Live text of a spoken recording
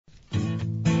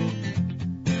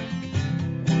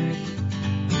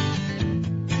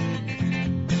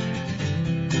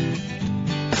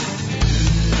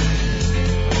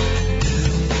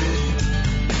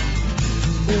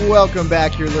welcome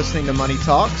back. You're listening to Money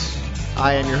Talks.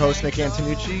 I am your host, Nick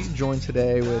Antonucci, joined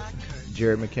today with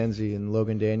Jared McKenzie and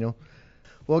Logan Daniel.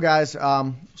 Well, guys,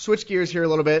 switch gears here a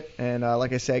little bit, and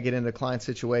like I said, get into the client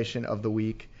situation of the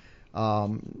week.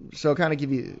 So kind of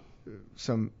give you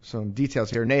some details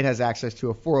here. Nate has access to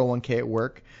a 401k at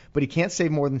work, but he can't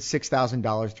save more than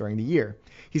 $6,000 during the year.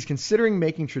 He's considering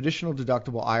making traditional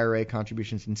deductible IRA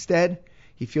contributions instead.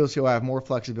 He feels he'll have more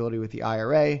flexibility with the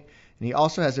IRA, and he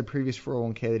also has a previous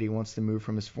 401k that he wants to move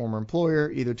from his former employer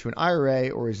either to an IRA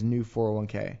or his new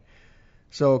 401k.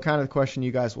 So kind of the question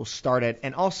you guys will start at,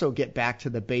 and also get back to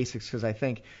the basics, because I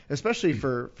think, especially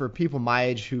for people my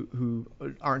age who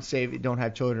aren't saving, don't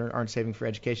have children, aren't saving for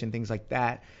education, things like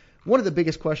that, one of the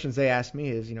biggest questions they ask me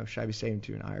is, should I be saving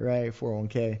to an IRA,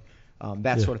 401k,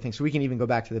 sort of thing. So we can even go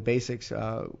back to the basics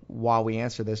while we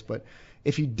answer this. But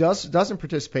if he doesn't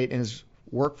participate in his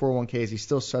work 401ks, he's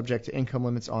still subject to income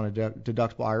limits on a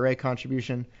deductible IRA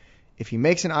contribution. If he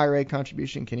makes an IRA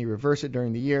contribution, can he reverse it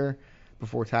during the year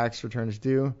before tax return is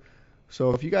due?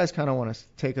 So if you guys kind of want to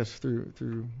take us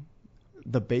through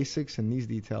the basics and these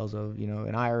details of,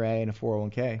 an IRA and a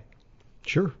 401k.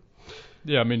 Sure.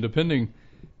 Yeah, I mean,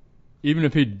 even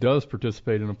if he does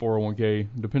participate in a 401k,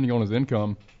 depending on his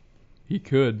income, he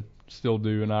could still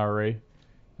do an IRA.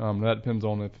 That depends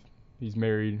on if he's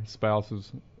married, spouse is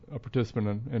a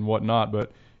participant and whatnot,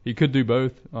 but he could do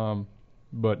both.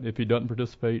 But if he doesn't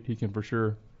participate, he can for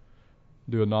sure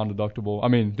do a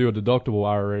deductible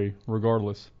IRA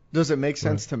regardless. Does it make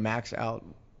sense to max out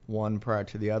one prior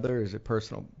to the other? Is it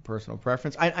personal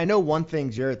preference? I know one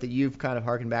thing, Jarrett, that you've kind of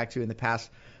harkened back to in the past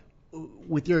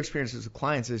with your experiences with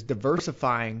clients is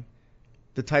diversifying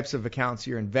the types of accounts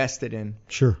you're invested in,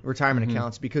 sure, retirement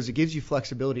accounts, because it gives you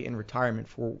flexibility in retirement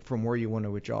from where you want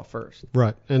to withdraw first.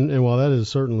 Right, and while that is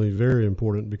certainly very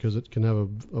important because it can have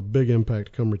a big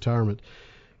impact come retirement,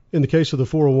 in the case of the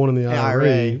 401 and the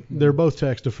IRA, they're both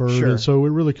tax deferred, sure. And so it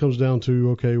really comes down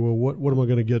to, okay, well, what am I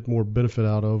going to get more benefit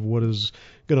out of? What is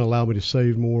going to allow me to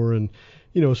save more? And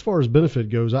as far as benefit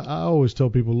goes, I always tell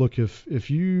people, look, if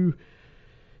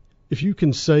you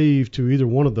can save to either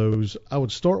one of those, I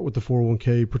would start with the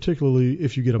 401k, particularly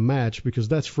if you get a match, because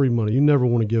that's free money. You never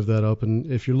want to give that up. And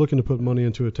if you're looking to put money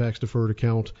into a tax-deferred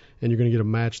account and you're going to get a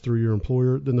match through your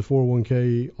employer, then the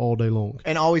 401k all day long.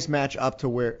 And always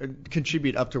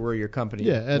contribute up to where your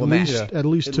company at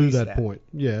least to that point.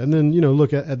 Yeah, and then,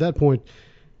 look, at that point,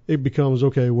 it becomes,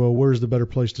 okay, well, where's the better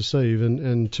place to save?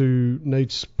 And to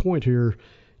Nate's point here,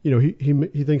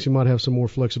 he thinks he might have some more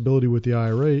flexibility with the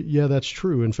IRA. Yeah, that's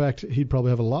true. In fact, he'd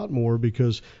probably have a lot more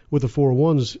because with the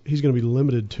 401s, he's going to be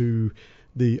limited to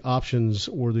the options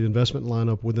or the investment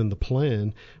lineup within the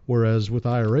plan, whereas with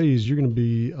IRAs, you're going to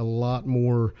be a lot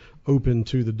more open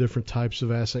to the different types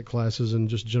of asset classes and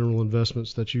just general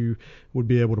investments that you would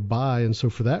be able to buy. And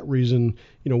so for that reason,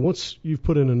 once you've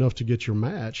put in enough to get your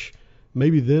match,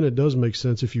 maybe then it does make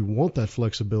sense if you want that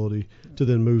flexibility to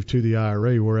then move to the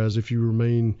IRA, whereas if you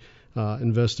remain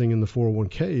investing in the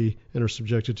 401k and are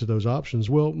subjected to those options,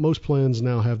 well, most plans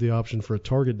now have the option for a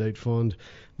target date fund.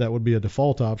 That would be a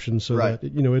default option so that,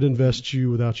 it invests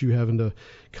you without you having to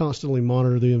constantly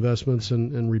monitor the investments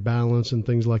and rebalance and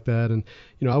things like that. And,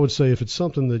 I would say if it's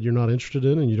something that you're not interested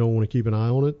in and you don't want to keep an eye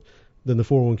on it, then the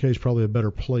 401k is probably a better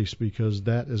place because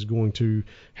that is going to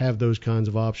have those kinds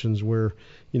of options where,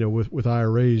 with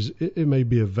IRAs, it may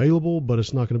be available, but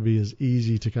it's not going to be as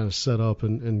easy to kind of set up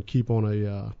and keep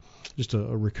on just a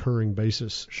recurring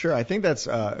basis. Sure, I think that's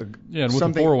and with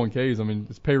the 401ks,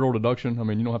 it's payroll deduction.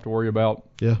 You don't have to worry about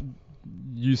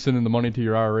you sending the money to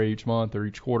your IRA each month or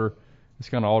each quarter. It's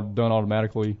kind of all done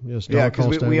automatically. Because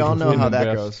we all know how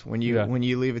that goes. When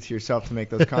you leave it to yourself to make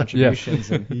those contributions,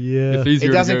 and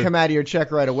it doesn't come out of your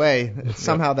check right away.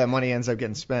 Somehow that money ends up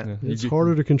getting spent. It's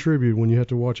harder to contribute when you have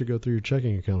to watch it go through your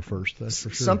checking account first. That's for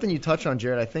sure. Something you touch on,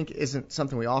 Jared, I think isn't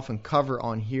something we often cover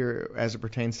on here as it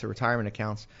pertains to retirement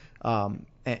accounts.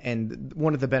 And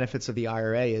one of the benefits of the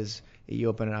IRA is you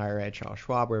open an IRA at Charles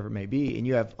Schwab, wherever it may be, and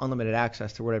you have unlimited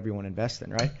access to whatever you want to invest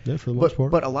in, right? Yeah, for the most part.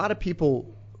 But a lot of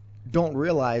people don't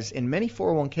realize in many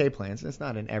 401k plans, and it's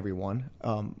not in every one,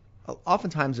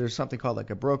 oftentimes there's something called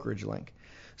like a brokerage link.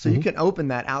 So you can open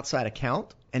that outside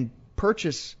account and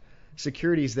purchase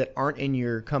securities that aren't in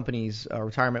your company's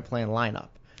retirement plan lineup.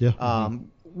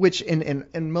 Which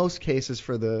in most cases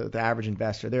for the average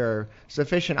investor, there are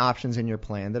sufficient options in your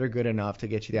plan that are good enough to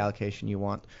get you the allocation you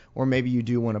want. Or maybe you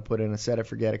do want to put in a set it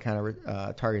forget it kind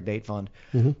of target date fund.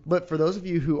 But for those of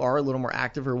you who are a little more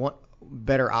active or want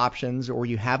better options, or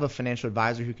you have a financial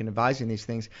advisor who can advise you in these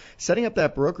things, setting up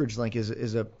that brokerage link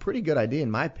is a pretty good idea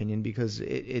in my opinion, because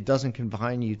it doesn't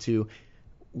confine you to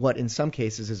what in some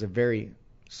cases is a very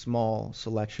small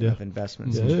selection of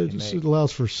investments. Yeah, it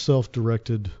allows for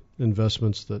self-directed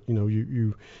investments that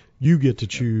you get to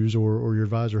choose, or your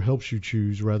advisor helps you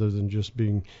choose, rather than just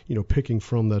being picking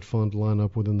from that fund to line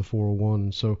up within the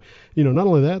 401. So not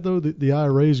only that though, the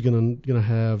IRA is going to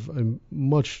have a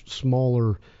much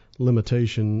smaller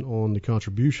limitation on the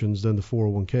contributions than the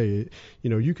 401k.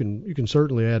 You can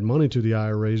certainly add money to the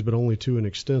IRAs, but only to an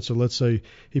extent. So let's say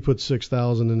he put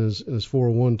 $6,000 in his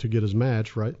 401 to get his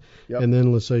match, right? Yep. And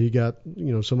then let's say he got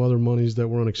some other monies that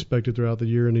were unexpected throughout the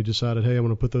year, and he decided, hey, I'm going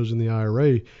to put those in the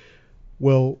IRA.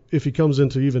 Well, if he comes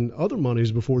into even other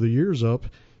monies before the year's up,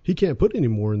 he can't put any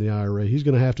more in the IRA. He's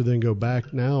going to have to then go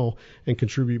back now and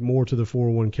contribute more to the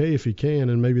 401k if he can,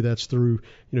 and maybe that's through,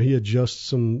 he adjusts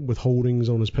some withholdings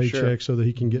on his paycheck so that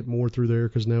he can get more through there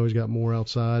because now he's got more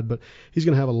outside. But he's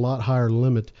going to have a lot higher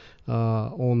limit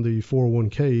on the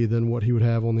 401k than what he would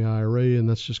have on the IRA, and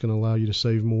that's just going to allow you to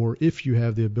save more if you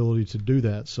have the ability to do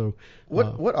that. So,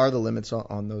 what are the limits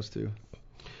on those two?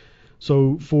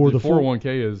 So for the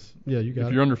 401k is, you got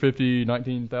if you're under 50,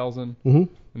 19,000, and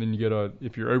then you get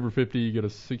if you're over 50, you get a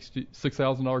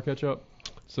 $6,000 catch up,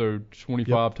 so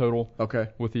 25 total. Okay.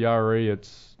 With the IRA,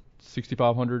 it's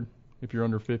 6,500 if you're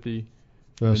under 50.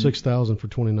 6,000 for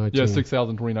 2019. Yeah,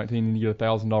 6,000 2019, and you get a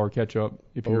 $1,000 catch up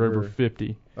if you're over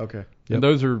 50. Okay. Yep. And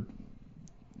those are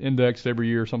indexed every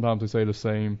year. Sometimes they say the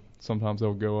same. Sometimes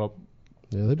they'll go up.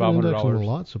 Yeah, they've been indexing a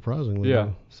lot, surprisingly. Yeah,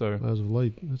 so as of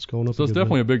late, it's going up. So it's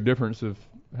definitely a big difference of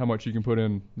how much you can put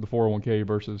in the 401k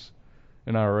versus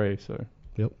an IRA. So.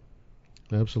 Yep,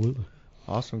 absolutely.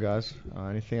 Awesome, guys.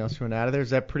 Anything else you want to add there?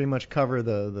 Does that pretty much cover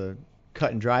the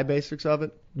cut and dry basics of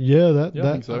it? Yeah, I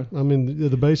think so. I mean,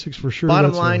 the basics for sure.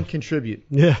 Bottom line, contribute.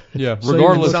 Yeah. Yeah.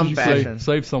 Regardless, some fashion.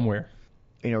 Save somewhere.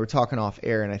 We're talking off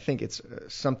air, and I think it's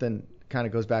something kind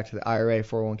of goes back to the IRA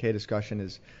 401k discussion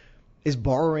is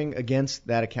borrowing against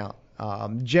that account.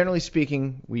 Generally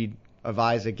speaking, we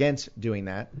advise against doing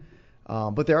that.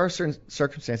 But there are certain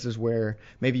circumstances where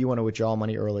maybe you want to withdraw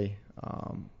money early.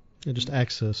 Just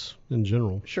access in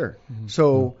general. Sure. Mm-hmm.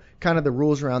 So kind of the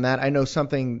rules around that. I know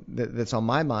something that's on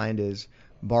my mind is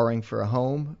borrowing for a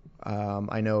home.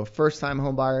 I know first-time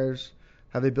home buyers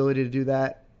have the ability to do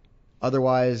that.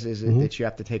 Otherwise, is it that you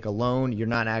have to take a loan? You're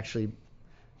not actually...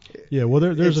 Yeah, well,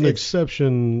 there's an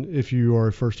exception if you are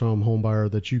a first-time home buyer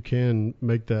that you can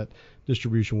make that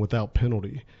distribution without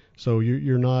penalty. So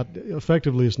you're not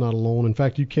effectively, it's not a loan. In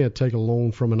fact, you can't take a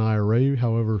loan from an IRA.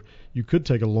 However, you could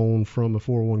take a loan from a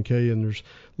 401k, and there's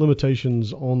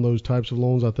limitations on those types of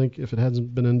loans. I think if it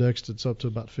hasn't been indexed, it's up to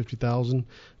about $50,000,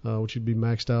 which you'd be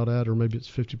maxed out at, or maybe it's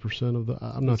 50% of the.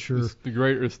 I'm not sure. It's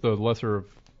the lesser of.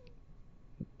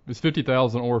 It's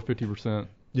 50,000 or 50%.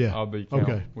 Yeah. Of the account,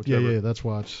 okay. Whichever. Yeah. That's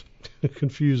why it's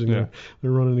confusing. Yeah.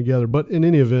 They're running together. But in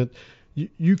any event,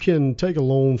 you can take a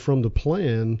loan from the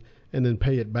plan and then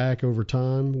pay it back over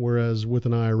time. Whereas with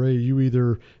an IRA, you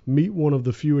either meet one of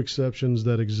the few exceptions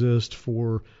that exist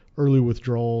for early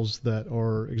withdrawals that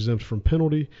are exempt from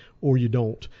penalty, or you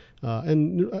don't.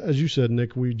 And as you said,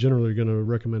 Nick, we generally are going to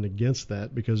recommend against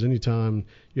that, because anytime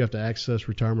you have to access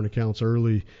retirement accounts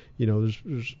early,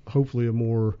 there's hopefully a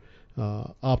more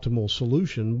optimal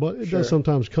solution, but it does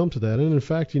sometimes come to that. And in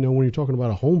fact, when you're talking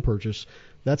about a home purchase,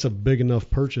 that's a big enough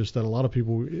purchase that a lot of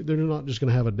people, they're not just going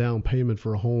to have a down payment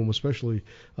for a home, especially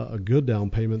a good down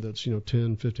payment that's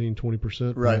 10, 15,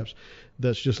 20% perhaps,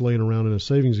 that's just laying around in a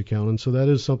savings account. And so that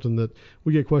is something that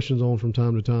we get questions on from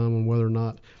time to time on whether or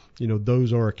not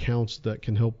those are accounts that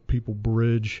can help people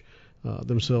bridge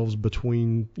themselves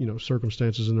between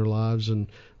circumstances in their lives. And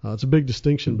it's a big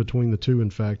distinction between the two. In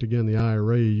fact, again, the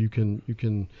IRA you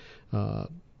can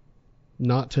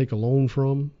not take a loan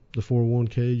from. The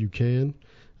 401k you can,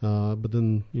 but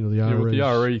then the IRA. With the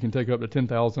IRA you can take up to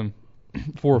 $10,000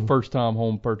 for a first-time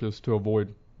home purchase to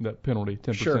avoid that penalty,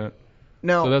 10%. Sure.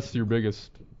 Now, so that's your biggest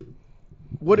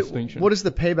distinction. What is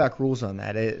the payback rules on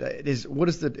that?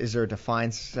 Is there a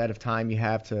defined set of time you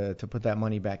have to put that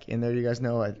money back in there? Do you guys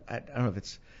know? I don't know if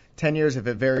it's 10 years, if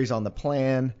it varies on the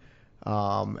plan.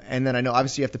 And then I know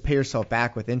obviously you have to pay yourself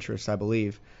back with interest, I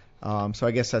believe. So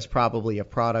I guess that's probably a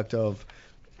product of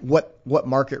what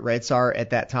market rates are at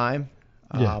that time.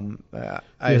 I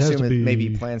assume it may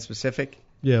be plan specific.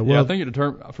 Yeah, well, I think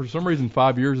for some reason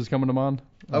 5 years is coming to mind.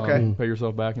 Okay. Pay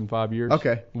yourself back in 5 years.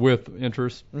 Okay. With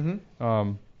interest.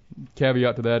 Mm-hmm.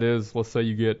 Caveat to that is, let's say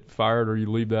you get fired or you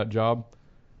leave that job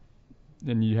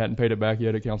and you hadn't paid it back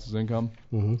yet, it counts as income.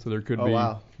 Mm-hmm. So there could be.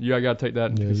 Wow. You got to take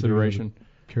that into consideration.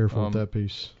 Careful with that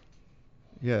piece.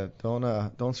 Yeah,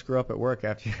 don't screw up at work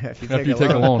after you take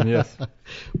a loan. Yes. But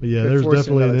yeah, there's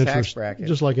definitely an interest. Bracket.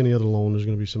 Just like any other loan, there's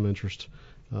going to be some interest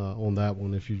on that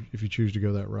one if you choose to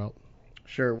go that route.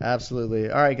 Sure, absolutely.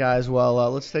 All right, guys.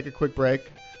 Well, let's take a quick break.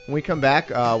 When we come back,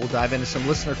 we'll dive into some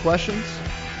listener questions.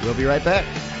 We'll be right back.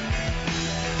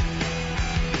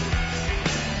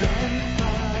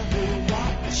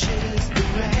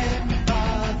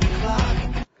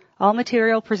 All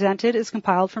material presented is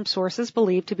compiled from sources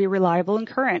believed to be reliable and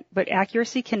current, but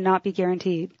accuracy cannot be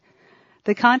guaranteed.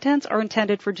 The contents are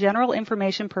intended for general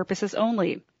information purposes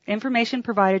only. Information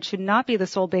provided should not be the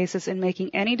sole basis in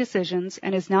making any decisions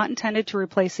and is not intended to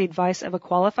replace the advice of a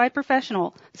qualified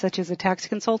professional, such as a tax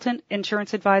consultant,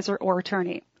 insurance advisor, or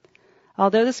attorney.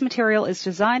 Although this material is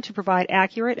designed to provide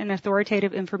accurate and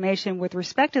authoritative information with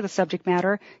respect to the subject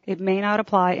matter, it may not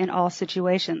apply in all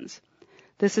situations.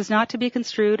 This is not to be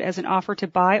construed as an offer to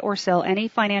buy or sell any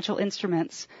financial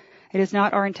instruments. It is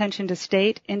not our intention to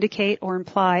state, indicate, or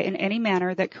imply in any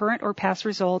manner that current or past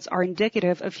results are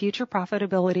indicative of future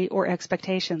profitability or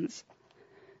expectations.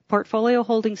 Portfolio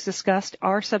holdings discussed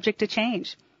are subject to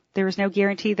change. There is no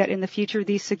guarantee that in the future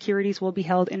these securities will be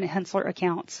held in Henssler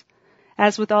accounts.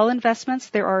 As with all investments,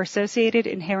 there are associated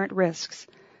inherent risks.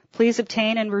 Please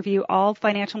obtain and review all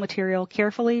financial material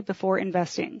carefully before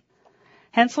investing.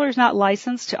 Henssler is not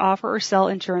licensed to offer or sell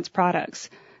insurance products.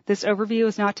 This overview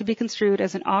is not to be construed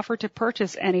as an offer to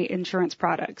purchase any insurance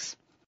products.